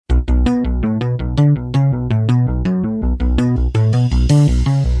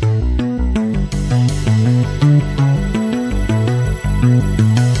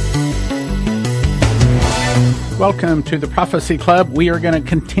welcome to the Prophecy Club. We are going to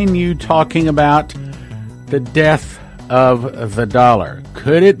continue talking about the death of the dollar.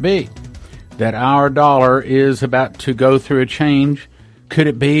 Could it be that our dollar is about to go through a change? Could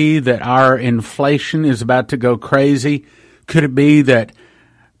it be that our inflation is about to go crazy? Could it be that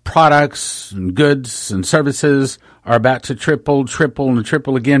products and goods and services are about to triple, and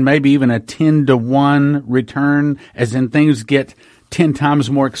triple again, maybe even a 10-to-1 return, as in things get 10 times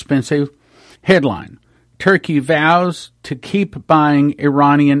more expensive? Headline: Turkey vows to keep buying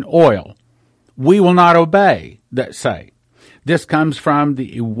Iranian oil. We will not obey, that say. This comes from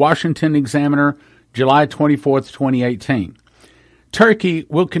the Washington Examiner, July 24th, 2018. Turkey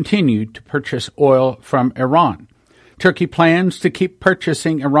will continue to purchase oil from Iran. Turkey plans to keep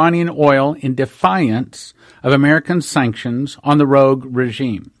purchasing Iranian oil in defiance of American sanctions on the rogue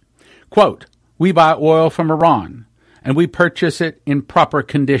regime. Quote, we buy oil from Iran, and we purchase it in proper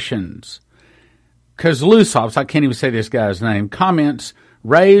conditions. Kozlusovs, I can't even say this guy's name, comments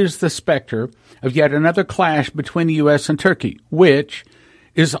raise the specter of yet another clash between the U.S. and Turkey, which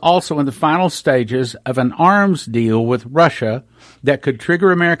is also in the final stages of an arms deal with Russia that could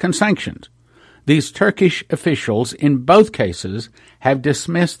trigger American sanctions. These Turkish officials, in both cases, have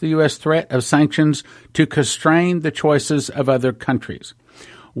dismissed the U.S. threat of sanctions to constrain the choices of other countries.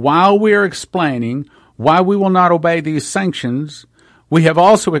 While we are explaining why we will not obey these sanctions, we have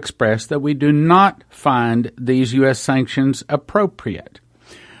also expressed that we do not find these U.S. sanctions appropriate.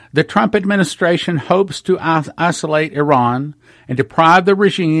 The Trump administration hopes to isolate Iran and deprive the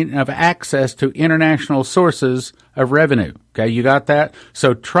regime of access to international sources of revenue. Okay, you got that?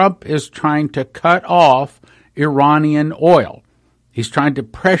 So Trump is trying to cut off Iranian oil. He's trying to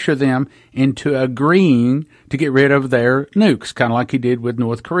pressure them into agreeing to get rid of their nukes, kind of like he did with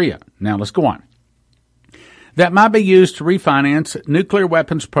North Korea. Now let's go on. That might be used to refinance nuclear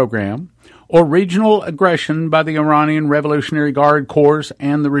weapons program or regional aggression by the Iranian Revolutionary Guard Corps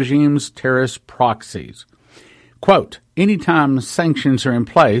and the regime's terrorist proxies. Quote, anytime sanctions are in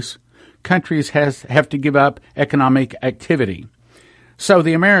place, countries have to give up economic activity. So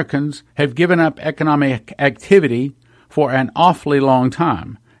the Americans have given up economic activity for an awfully long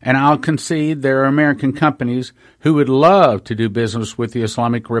time, and I'll concede there are American companies who would love to do business with the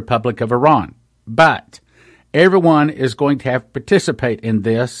Islamic Republic of Iran. But everyone is going to have to participate in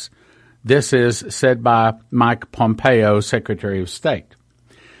this. This is said by Mike Pompeo, Secretary of State.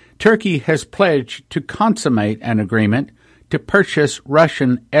 Turkey has pledged to consummate an agreement to purchase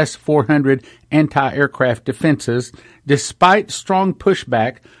Russian S-400 anti-aircraft defenses despite strong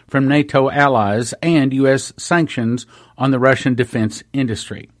pushback from NATO allies and U.S. sanctions on the Russian defense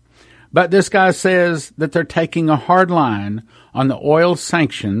industry. But this guy says that they're taking a hard line on the oil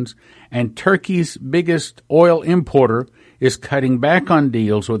sanctions, and Turkey's biggest oil importer is cutting back on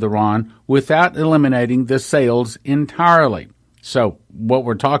deals with Iran without eliminating the sales entirely. So what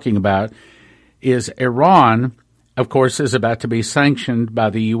we're talking about is Iran, of course, is about to be sanctioned by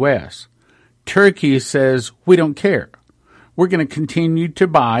the U.S. Turkey says, we don't care. We're going to continue to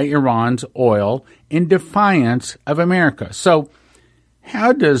buy Iran's oil in defiance of America. So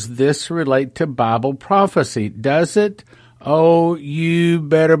how does this relate to Bible prophecy? Does it? Oh, you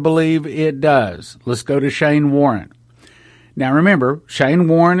better believe it does. Let's go to Shane Warren. Now remember, Shane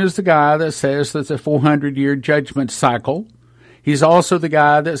Warren is the guy that says that the 400-year judgment cycle. He's also the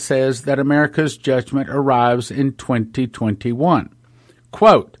guy that says that America's judgment arrives in 2021.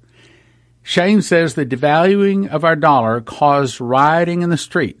 Quote, Shane says the devaluing of our dollar caused rioting in the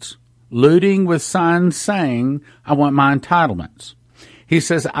streets, looting with signs saying, I want my entitlements. He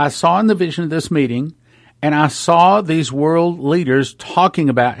says, I saw in the vision of this meeting, and I saw these world leaders talking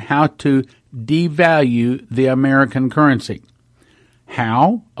about how to devalue the American currency.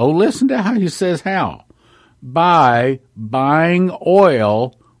 How? Oh, listen to how he says how. By buying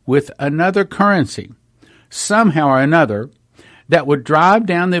oil with another currency, somehow or another, that would drive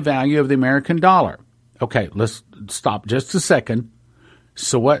down the value of the American dollar. Okay, let's stop just a second.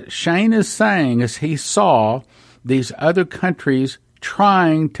 So what Shane is saying is he saw these other countries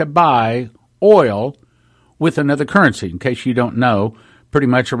trying to buy oil with another currency. In case you don't know, pretty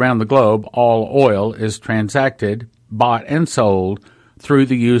much around the globe, all oil is transacted, bought, and sold through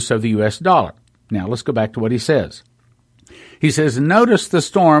the use of the U.S. dollar. Now, let's go back to what he says. He says, notice the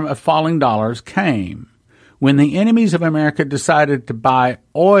storm of falling dollars came when the enemies of America decided to buy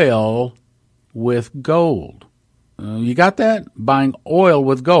oil with gold. You got that? Buying oil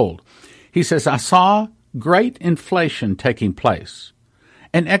with gold. He says, I saw great inflation taking place,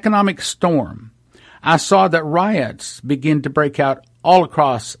 an economic storm. I saw that riots begin to break out all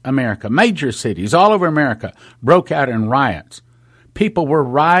across America. Major cities all over America broke out in riots. People were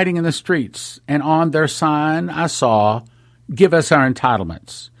rioting in the streets, and on their sign I saw, "Give us our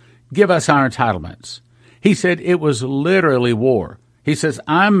entitlements. Give us our entitlements." He said it was literally war. He says,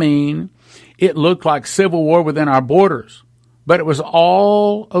 it looked like civil war within our borders, but it was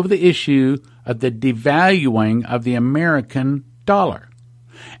all over the issue of the devaluing of the American dollar.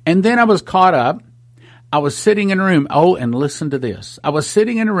 And then I was caught up. I was sitting in a room. Oh, and listen to this. I was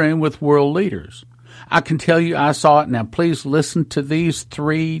sitting in a room with world leaders. I can tell you I saw it. Now, please listen to these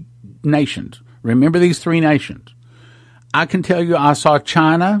three nations. Remember these three nations. I can tell you I saw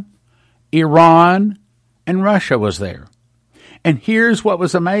China, Iran, and Russia was there. And here's what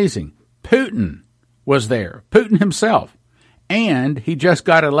was amazing. Putin was there. Putin himself. And he just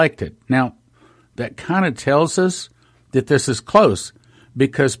got elected. Now, that kind of tells us that this is close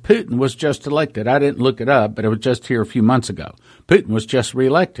because Putin was just elected. I didn't look it up, but it was just here a few months ago. Putin was just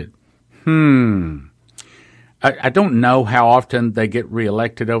reelected. I don't know how often they get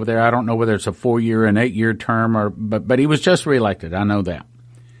reelected over there. I don't know whether it's a 4-year, an 8-year term, but he was just reelected. I know that.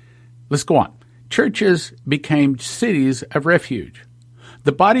 Let's go on. Churches became cities of refuge.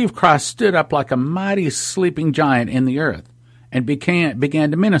 The body of Christ stood up like a mighty sleeping giant in the earth and began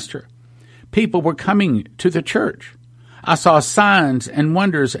to minister. People were coming to the church. I saw signs and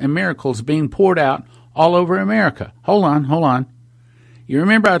wonders and miracles being poured out all over America. Hold on. You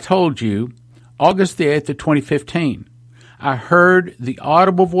remember I told you August the 8th of 2015, I heard the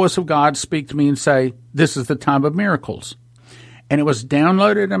audible voice of God speak to me and say, this is the time of miracles. And it was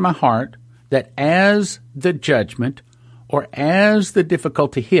downloaded in my heart that as the judgment or as the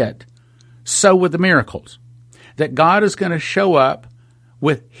difficulty hit, so with the miracles. That God is going to show up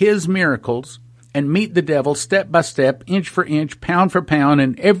with his miracles and meet the devil step by step, inch for inch, pound for pound,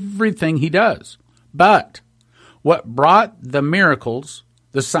 in everything he does. But what brought the miracles,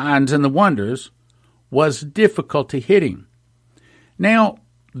 the signs and the wonders, was difficulty hitting. Now,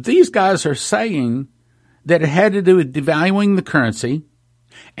 these guys are saying that it had to do with devaluing the currency,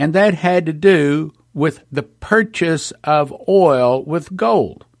 and that had to do with the purchase of oil with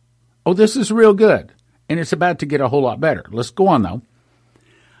gold. Oh, this is real good, and it's about to get a whole lot better. Let's go on, though.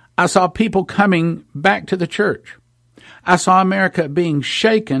 I saw people coming back to the church. I saw America being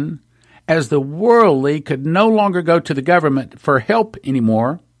shaken as the worldly could no longer go to the government for help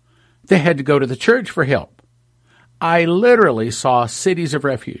anymore. They had to go to the church for help. I literally saw cities of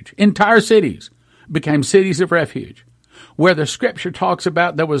refuge. Entire cities became cities of refuge, where the scripture talks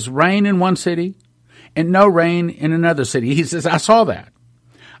about there was rain in one city and no rain in another city. He says, I saw that.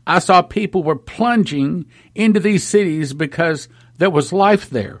 I saw people were plunging into these cities because there was life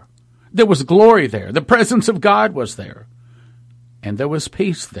there. There was glory there. The presence of God was there. And there was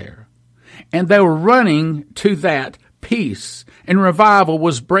peace there. And they were running to that peace, and revival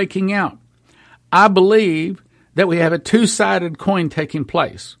was breaking out. I believe that we have a two-sided coin taking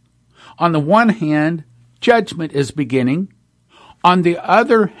place. On the one hand, judgment is beginning. On the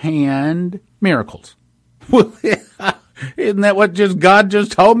other hand, miracles. Isn't that what God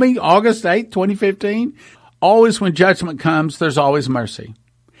just told me? August 8th, 2015? Always when judgment comes, there's always mercy.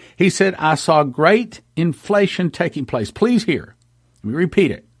 He said, I saw great inflation taking place. Please hear. Let me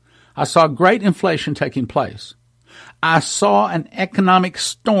repeat it. I saw great inflation taking place. I saw an economic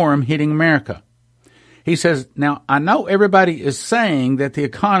storm hitting America. He says, now, I know everybody is saying that the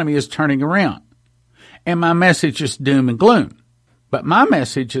economy is turning around, and my message is doom and gloom. But my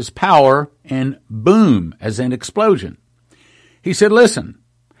message is power and boom, as in explosion. He said, listen,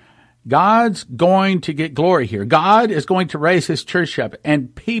 God's going to get glory here. God is going to raise his church up,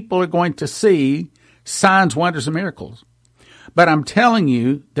 and people are going to see signs, wonders, and miracles. But I'm telling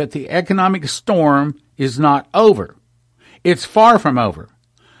you that the economic storm is not over. It's far from over.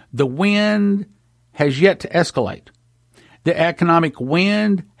 The wind has yet to escalate. The economic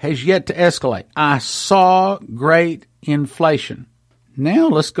wind has yet to escalate. I saw great inflation. Now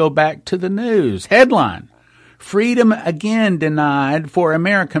let's go back to the news. Headline: Freedom again denied for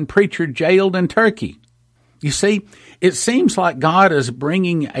American preacher jailed in Turkey. You see, it seems like God is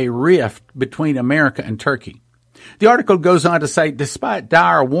bringing a rift between America and Turkey. The article goes on to say, despite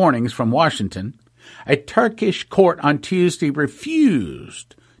dire warnings from Washington, a Turkish court on Tuesday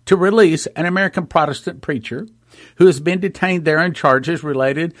refused to release an American Protestant preacher who has been detained there on charges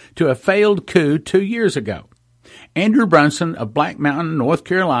related to a failed coup 2 years ago. Andrew Brunson of Black Mountain, North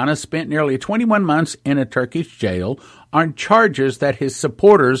Carolina, spent nearly 21 months in a Turkish jail on charges that his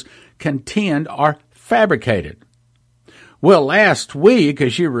supporters contend are fabricated. Well, last week,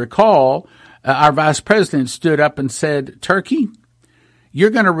 as you recall, our vice president stood up and said, Turkey, you're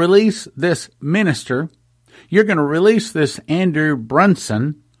going to release this minister, you're going to release this Andrew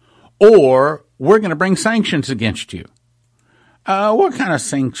Brunson, or we're going to bring sanctions against you. What kind of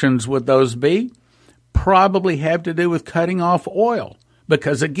sanctions would those be? Probably have to do with cutting off oil.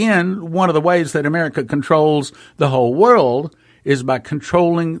 Because again, one of the ways that America controls the whole world is by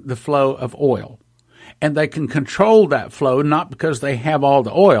controlling the flow of oil. And they can control that flow not because they have all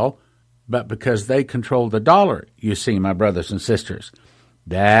the oil, but because they control the dollar, you see, my brothers and sisters.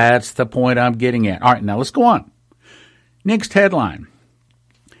 That's the point I'm getting at. All right, now let's go on. Next headline.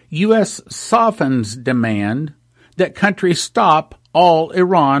 U.S. softens demand that countries stop all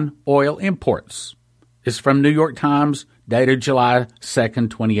Iran oil imports. It's from New York Times, dated July 2nd,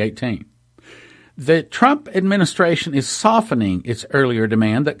 2018. The Trump administration is softening its earlier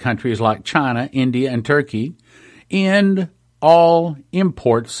demand that countries like China, India, and Turkey end all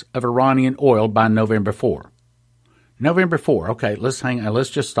imports of Iranian oil by November 4. November 4. Okay, let's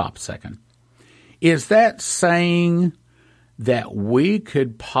just stop a second. Is that saying that we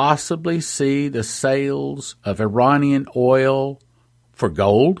could possibly see the sales of Iranian oil for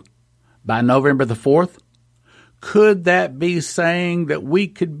gold by November the 4th? Could that be saying that we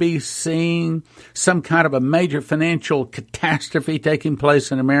could be seeing some kind of a major financial catastrophe taking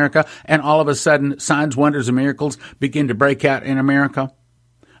place in America, and all of a sudden signs, wonders, and miracles begin to break out in America?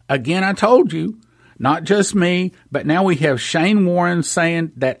 Again, I told you, not just me, but now we have Shane Warren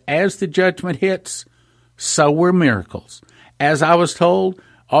saying that as the judgment hits, so will miracles. As I was told,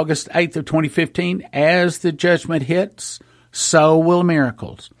 August 8th of 2015, as the judgment hits, so will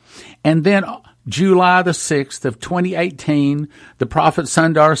miracles. And then July the 6th of 2018, the prophet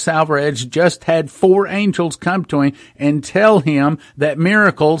Sundar Selvaraj just had 4 angels come to him and tell him that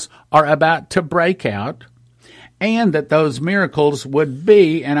miracles are about to break out, and that those miracles would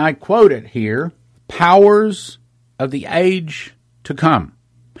be, and I quote it here, powers of the age to come.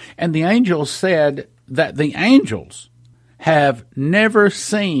 And the angels said that the angels have never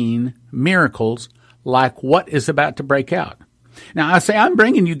seen miracles like what is about to break out. Now, I say I'm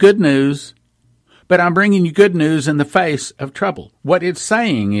bringing you good news, but I'm bringing you good news in the face of trouble. What it's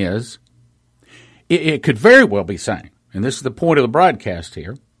saying is, it could very well be saying, and this is the point of the broadcast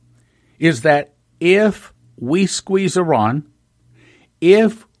here, is that if we squeeze Iran,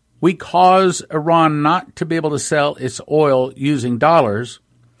 if we cause Iran not to be able to sell its oil using dollars,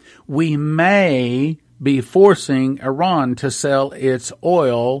 we may be forcing Iran to sell its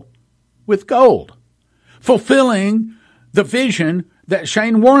oil with gold, fulfilling the vision that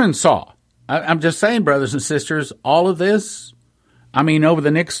Shane Warren saw. I'm just saying, brothers and sisters, all of this, I mean, over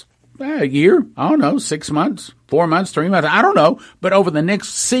the next year, I don't know, 6 months, 4 months, 3 months, I don't know, but over the next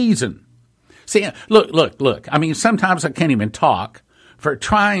season. See, look. I mean, sometimes I can't even talk for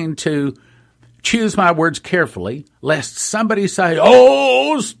trying to choose my words carefully, lest somebody say,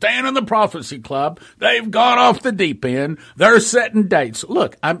 oh, Stan and the Prophecy Club, they've gone off the deep end. They're setting dates.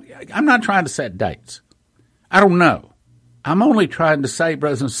 Look, I'm not trying to set dates. I don't know. I'm only trying to say,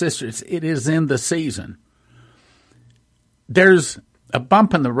 brothers and sisters, it is in the season. There's a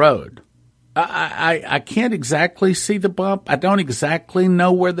bump in the road. I can't exactly see the bump. I don't exactly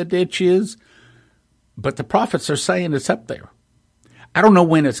know where the ditch is, but the prophets are saying it's up there. I don't know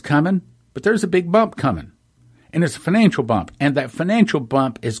when it's coming, but there's a big bump coming, and it's a financial bump, and that financial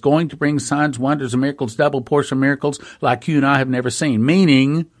bump is going to bring signs, wonders, and miracles, double portion miracles like you and I have never seen,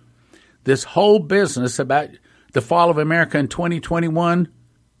 meaning this whole business about the fall of America in 2021,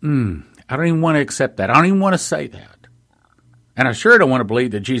 I don't even want to accept that. I don't even want to say that. And I sure don't want to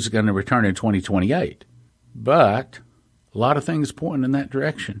believe that Jesus is going to return in 2028. But a lot of things point in that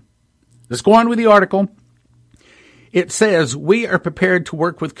direction. Let's go on with the article. It says, we are prepared to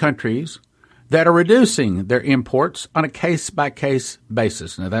work with countries that are reducing their imports on a case-by-case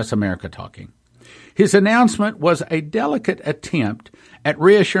basis. Now, that's America talking. His announcement was a delicate attempt at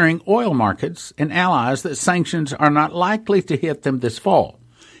reassuring oil markets and allies that sanctions are not likely to hit them this fall,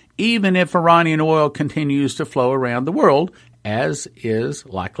 even if Iranian oil continues to flow around the world, as is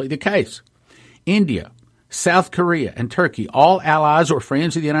likely the case. India, South Korea, and Turkey, all allies or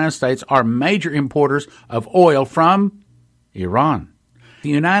friends of the United States, are major importers of oil from Iran. The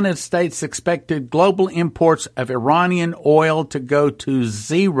United States expected global imports of Iranian oil to go to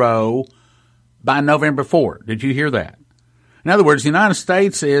zero by November 4. Did you hear that? In other words, the United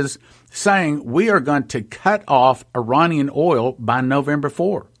States is saying we are going to cut off Iranian oil by November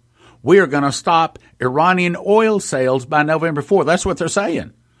 4. We are going to stop Iranian oil sales by November 4. That's what they're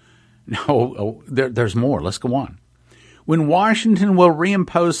saying. No, there's more. Let's go on. When Washington will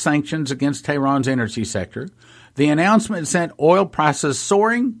reimpose sanctions against Tehran's energy sector, the announcement sent oil prices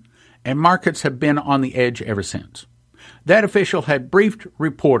soaring, and markets have been on the edge ever since. That official had briefed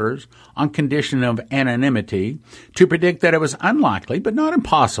reporters on condition of anonymity to predict that it was unlikely, but not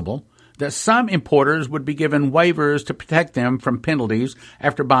impossible, that some importers would be given waivers to protect them from penalties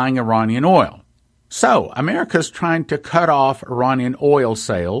after buying Iranian oil. So, America's trying to cut off Iranian oil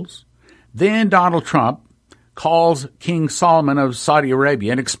sales. Then Donald Trump calls King Salman of Saudi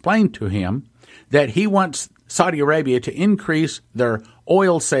Arabia and explained to him that he wants Saudi Arabia to increase their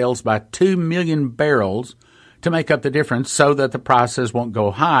oil sales by 2 million barrels to make up the difference so that the prices won't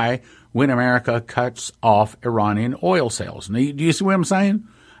go high when America cuts off Iranian oil sales. Now, do you see what I'm saying?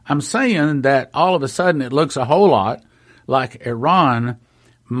 I'm saying that all of a sudden it looks a whole lot like Iran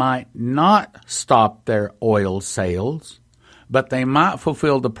might not stop their oil sales, but they might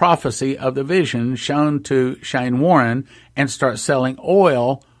fulfill the prophecy of the vision shown to Shane Warren and start selling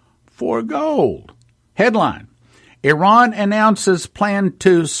oil for gold. Headline: Iran announces plan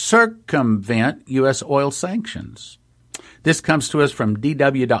to circumvent U.S. oil sanctions. This comes to us from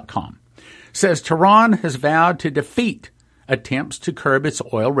DW.com. Says Tehran has vowed to defeat attempts to curb its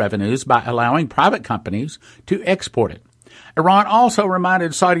oil revenues by allowing private companies to export it. Iran also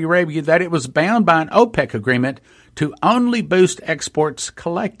reminded Saudi Arabia that it was bound by an OPEC agreement to only boost exports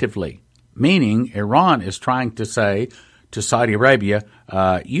collectively, meaning Iran is trying to say to Saudi Arabia,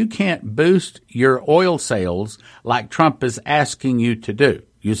 you can't boost your oil sales like Trump is asking you to do.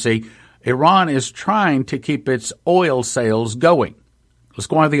 You see, Iran is trying to keep its oil sales going. Let's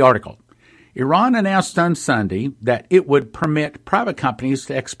go on to the article. Iran announced on Sunday that it would permit private companies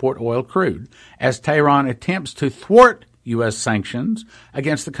to export oil crude as Tehran attempts to thwart U.S. sanctions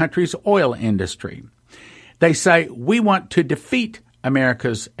against the country's oil industry. They say, we want to defeat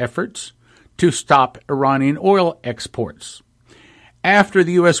America's efforts to stop Iranian oil exports. After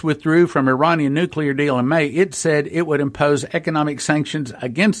the U.S. withdrew from Iranian nuclear deal in May, it said it would impose economic sanctions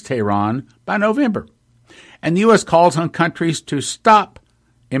against Tehran by November. And the U.S. calls on countries to stop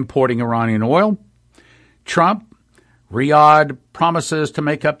importing Iranian oil. Trump, Riyadh promises to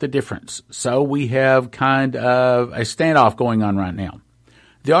make up the difference. So we have kind of a standoff going on right now.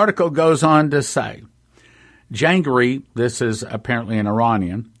 The article goes on to say, Jangari, this is apparently an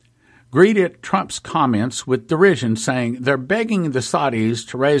Iranian, greeted Trump's comments with derision, saying they're begging the Saudis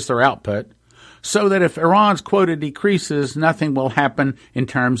to raise their output so that if Iran's quota decreases, nothing will happen in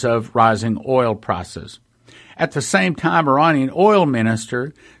terms of rising oil prices. At the same time, Iranian oil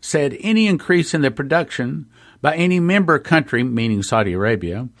minister said any increase in the production by any member country, meaning Saudi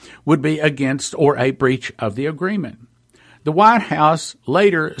Arabia, would be against or a breach of the agreement. The White House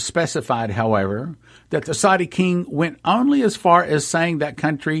later specified, however, that the Saudi king went only as far as saying that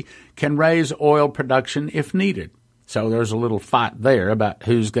country can raise oil production if needed. So there's a little fight there about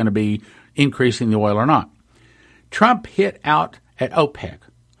who's going to be increasing the oil or not. Trump hit out at OPEC,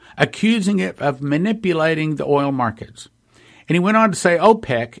 accusing it of manipulating the oil markets. And he went on to say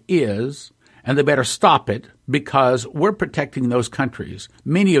OPEC is, and they better stop it because we're protecting those countries,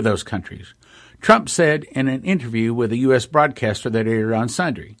 many of those countries. Trump said in an interview with a U.S. broadcaster that aired on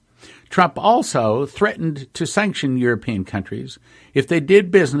Sunday. Trump also threatened to sanction European countries if they did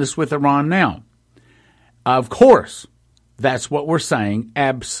business with Iran now. Of course, that's what we're saying,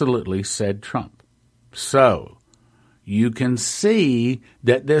 absolutely, said Trump. So, you can see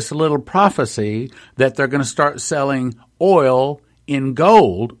that this little prophecy that they're going to start selling oil in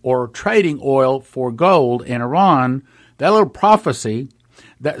gold or trading oil for gold in Iran, that little prophecy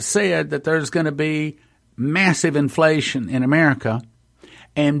that said that there's going to be massive inflation in America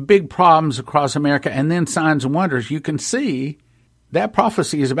and big problems across America and then signs and wonders, you can see that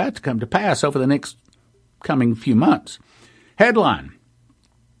prophecy is about to come to pass over the next coming few months. Headline: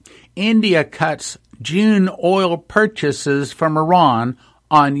 India cuts June oil purchases from Iran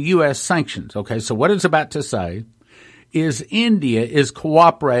on U.S. sanctions. Okay, so what it's about to say is India is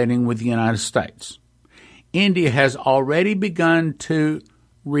cooperating with the United States. India has already begun to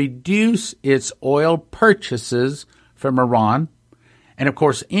reduce its oil purchases from Iran. And, of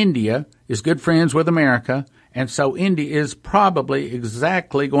course, India is good friends with America, and so India is probably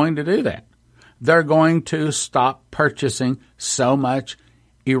exactly going to do that. They're going to stop purchasing so much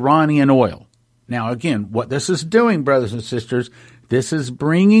Iranian oil. Now, again, what this is doing, brothers and sisters, this is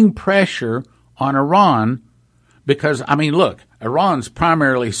bringing pressure on Iran because, I mean, look, Iran's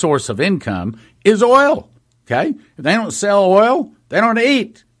primarily source of income is oil, okay? If they don't sell oil, they don't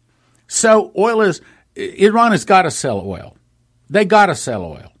eat. So Iran has got to sell oil. They got to sell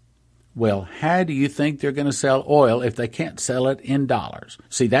oil. Well, how do you think they're going to sell oil if they can't sell it in dollars?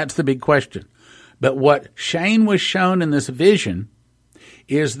 See, that's the big question. But what Shane was shown in this vision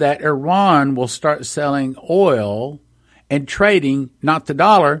is that Iran will start selling oil and trading not the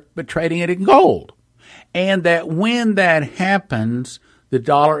dollar, but trading it in gold. And that when that happens, the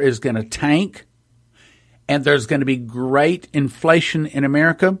dollar is going to tank and there's going to be great inflation in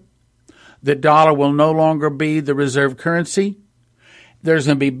America. The dollar will no longer be the reserve currency. There's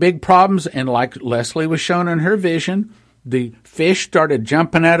going to be big problems, and like Leslie was shown in her vision, the fish started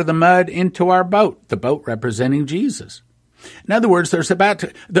jumping out of the mud into our boat, the boat representing Jesus. In other words, there's about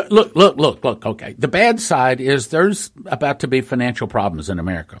to, look, okay. The bad side is there's about to be financial problems in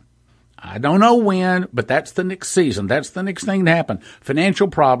America. I don't know when, but that's the next season. That's the next thing to happen. Financial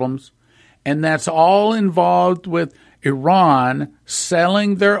problems, and that's all involved with Iran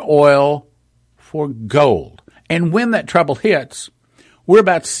selling their oil for gold. And when that trouble hits, we're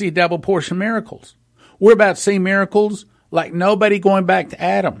about to see double portion miracles. We're about to see miracles like nobody going back to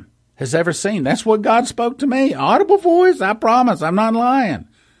Adam has ever seen. That's what God spoke to me. Audible voice, I promise. I'm not lying.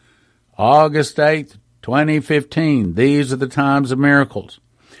 August 8th, 2015. These are the times of miracles.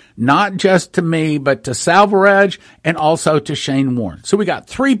 Not just to me, but to Salvarez and also to Shane Warren. So we got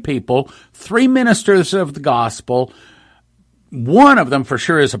three people, three ministers of the gospel. One of them for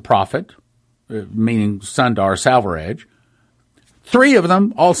sure is a prophet, meaning Sundar Salvarez. Three of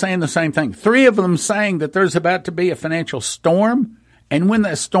them all saying the same thing. Three of them saying that there's about to be a financial storm. And when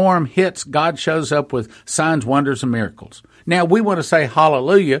that storm hits, God shows up with signs, wonders, and miracles. Now, we want to say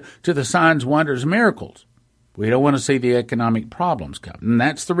hallelujah to the signs, wonders, and miracles. We don't want to see the economic problems come. And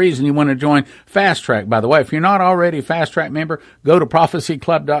that's the reason you want to join Fast Track. By the way, if you're not already a Fast Track member, go to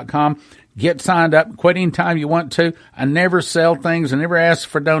prophecyclub.com. Get signed up. Quit anytime you want to. I never sell things. I never ask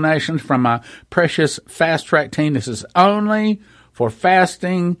for donations from my precious Fast Track team. This is only for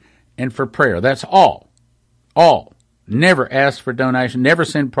fasting and for prayer. That's all. All. Never ask for donation. Never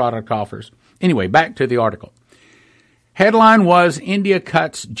send product offers. Anyway, back to the article. Headline was India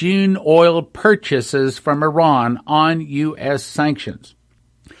cuts June oil purchases from Iran on U.S. sanctions.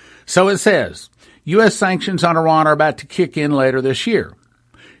 So it says, U.S. sanctions on Iran are about to kick in later this year.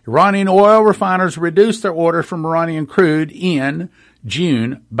 Iranian oil refiners reduced their orders from Iranian crude in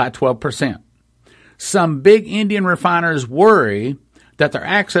June by 12%. Some big Indian refiners worry that their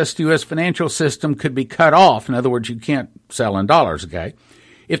access to U.S. financial system could be cut off. In other words, you can't sell in dollars, okay,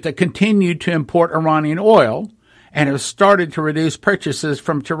 if they continue to import Iranian oil and have started to reduce purchases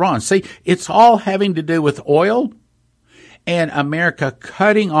from Tehran. See, it's all having to do with oil and America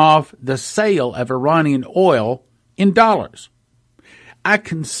cutting off the sale of Iranian oil in dollars. I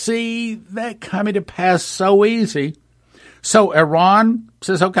can see that coming to pass so easy. So Iran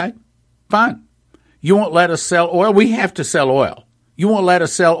says, okay, fine. You won't let us sell oil? We have to sell oil. You won't let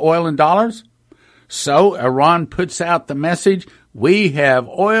us sell oil in dollars? So Iran puts out the message, we have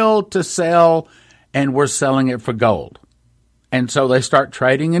oil to sell and we're selling it for gold. And so they start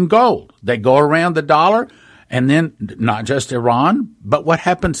trading in gold. They go around the dollar, and then not just Iran, but what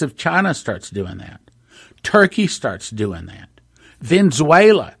happens if China starts doing that? Turkey starts doing that.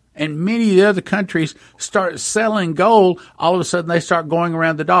 Venezuela and many of the other countries start selling gold. All of a sudden they start going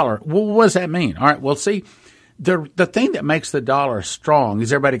around the dollar. Well, what does that mean? All right, well, see, the thing that makes the dollar strong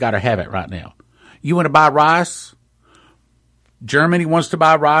is everybody got to have it right now. You want to buy rice? Germany wants to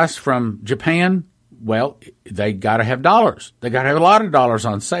buy rice from Japan. Well, they got to have dollars. They got to have a lot of dollars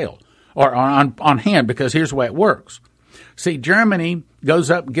on sale or on hand, because here's the way it works. See, Germany goes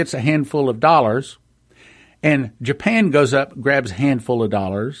up and gets a handful of dollars, and Japan goes up, grabs a handful of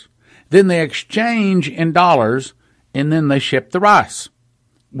dollars. Then they exchange in dollars, and then they ship the rice.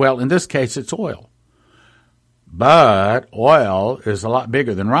 Well, in this case, it's oil. But oil is a lot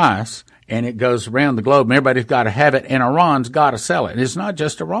bigger than rice, and it goes around the globe, and everybody's got to have it, and Iran's got to sell it. And it's not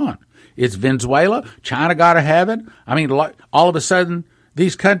just Iran. It's Venezuela. China got to have it. I mean, all of a sudden,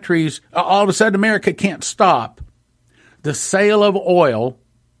 these countries, all of a sudden, America can't stop the sale of oil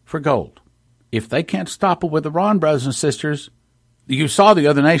for gold. If they can't stop it with Iran, brothers and sisters, you saw the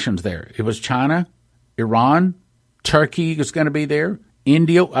other nations there. It was China, Iran, Turkey is going to be there,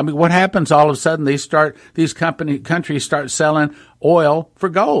 India. I mean, what happens all of a sudden? These countries start selling oil for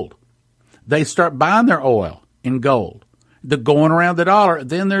gold. They start buying their oil in gold. They're going around the dollar.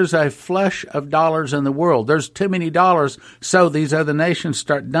 Then there's a flush of dollars in the world. There's too many dollars, so these other nations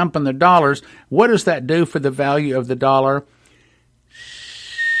start dumping their dollars. What does that do for the value of the dollar?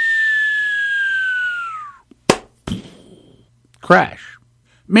 Crash.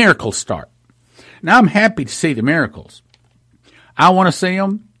 Miracles start. Now, I'm happy to see the miracles. I want to see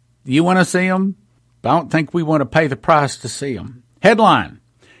them. You want to see them? But I don't think we want to pay the price to see them. Headline: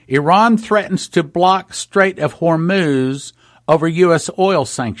 Iran threatens to block Strait of Hormuz over U.S. oil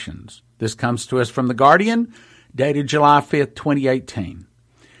sanctions. This comes to us from The Guardian, dated July 5th, 2018.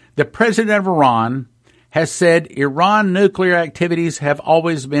 The president of Iran has said Iran nuclear activities have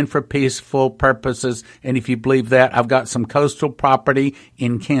always been for peaceful purposes. And if you believe that, I've got some coastal property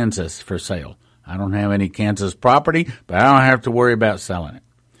in Kansas for sale. I don't have any Kansas property, but I don't have to worry about selling it.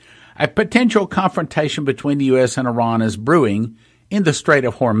 A potential confrontation between the U.S. and Iran is brewing in the Strait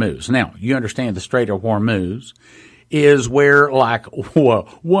of Hormuz. Now, you understand the Strait of Hormuz is where like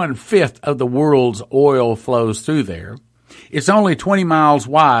 1/5 of the world's oil flows through there. It's only 20 miles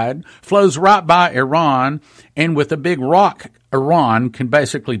wide, flows right by Iran, and with a big rock, Iran can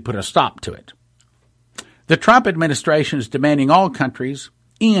basically put a stop to it. The Trump administration is demanding all countries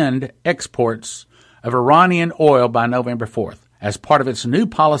end exports of Iranian oil by November 4th as part of its new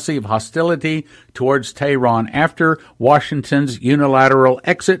policy of hostility towards Tehran after Washington's unilateral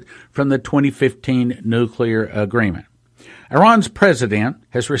exit from the 2015 nuclear agreement. Iran's president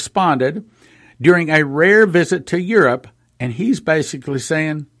has responded during a rare visit to Europe, and he's basically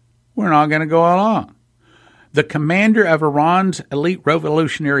saying, we're not going to go along. The commander of Iran's elite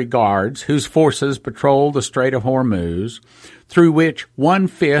revolutionary guards, whose forces patrol the Strait of Hormuz, through which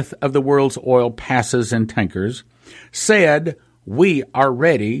 1/5 of the world's oil passes in tankers, said, we are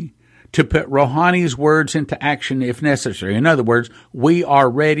ready to put Rouhani's words into action if necessary. In other words, we are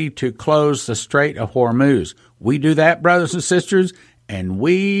ready to close the Strait of Hormuz. We do that, brothers and sisters, and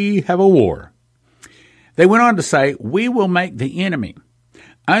we have a war. They went on to say, we will make the enemy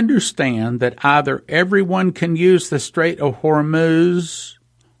understand that either everyone can use the Strait of Hormuz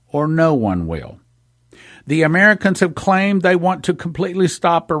or no one will. The Americans have claimed they want to completely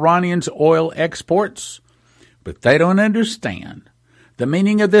stop Iranians' oil exports, but they don't understand the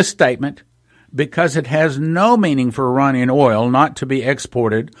meaning of this statement because it has no meaning for Iranian oil not to be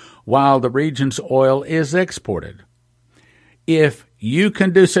exported while the region's oil is exported. If you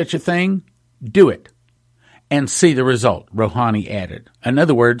can do such a thing, do it and see the result, Rouhani added. In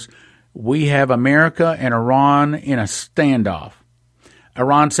other words, we have America and Iran in a standoff.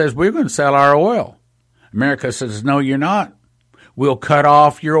 Iran says, we're going to sell our oil. America says, no, you're not. We'll cut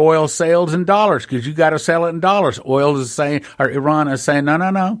off your oil sales in dollars because you got to sell it in dollars. Iran is saying,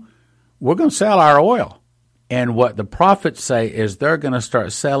 no. We're going to sell our oil. And what the prophets say is they're going to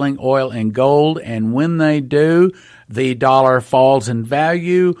start selling oil in gold. And when they do, the dollar falls in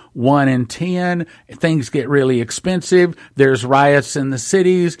value, 1 in 10. Things get really expensive. There's riots in the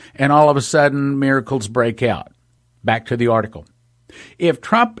cities. And all of a sudden, miracles break out. Back to the article. If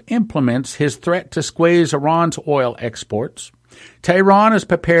Trump implements his threat to squeeze Iran's oil exports, Tehran is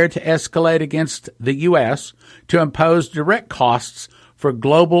prepared to escalate against the U.S. to impose direct costs for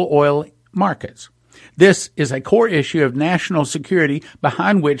global oil markets. This is a core issue of national security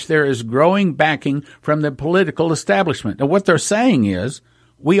behind which there is growing backing from the political establishment. Now, what they're saying is,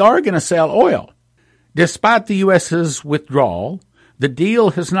 we are going to sell oil. Despite the U.S.'s withdrawal, the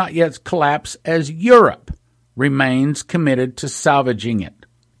deal has not yet collapsed as Europe remains committed to salvaging it.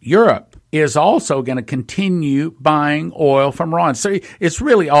 Europe is also going to continue buying oil from Iran. So it's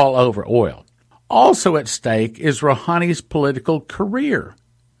really all over oil. Also at stake is Rouhani's political career.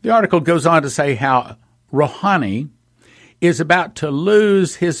 The article goes on to say how Rouhani is about to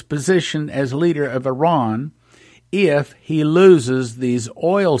lose his position as leader of Iran if he loses these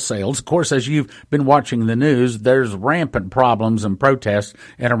oil sales. Of course, as you've been watching the news, there's rampant problems and protests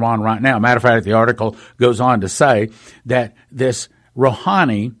in Iran right now. Matter of fact, the article goes on to say that this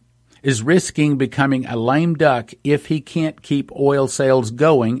Rouhani is risking becoming a lame duck if he can't keep oil sales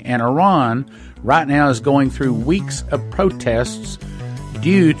going, and Iran right now is going through weeks of protests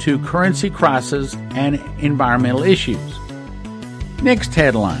due to currency crisis and environmental issues. Next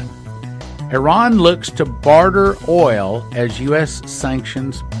headline. Iran looks to barter oil as U.S.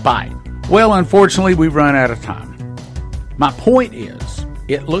 sanctions bite. Well, unfortunately, we've run out of time. My point is,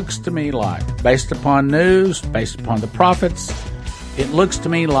 it looks to me like, based upon news, based upon the prophets, it looks to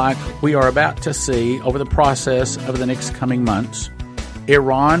me like we are about to see, over the process of the next coming months,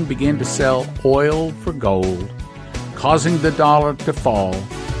 Iran begin to sell oil for gold, causing the dollar to fall,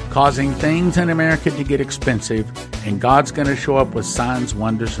 causing things in America to get expensive, and God's going to show up with signs,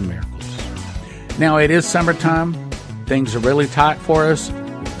 wonders, and miracles. Now, it is summertime. Things are really tight for us.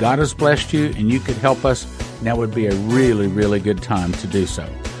 If God has blessed you and you could help us, now would be a really, really good time to do so.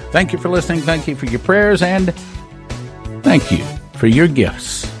 Thank you for listening. Thank you for your prayers, and thank you for your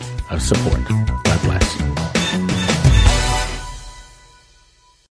gifts of support.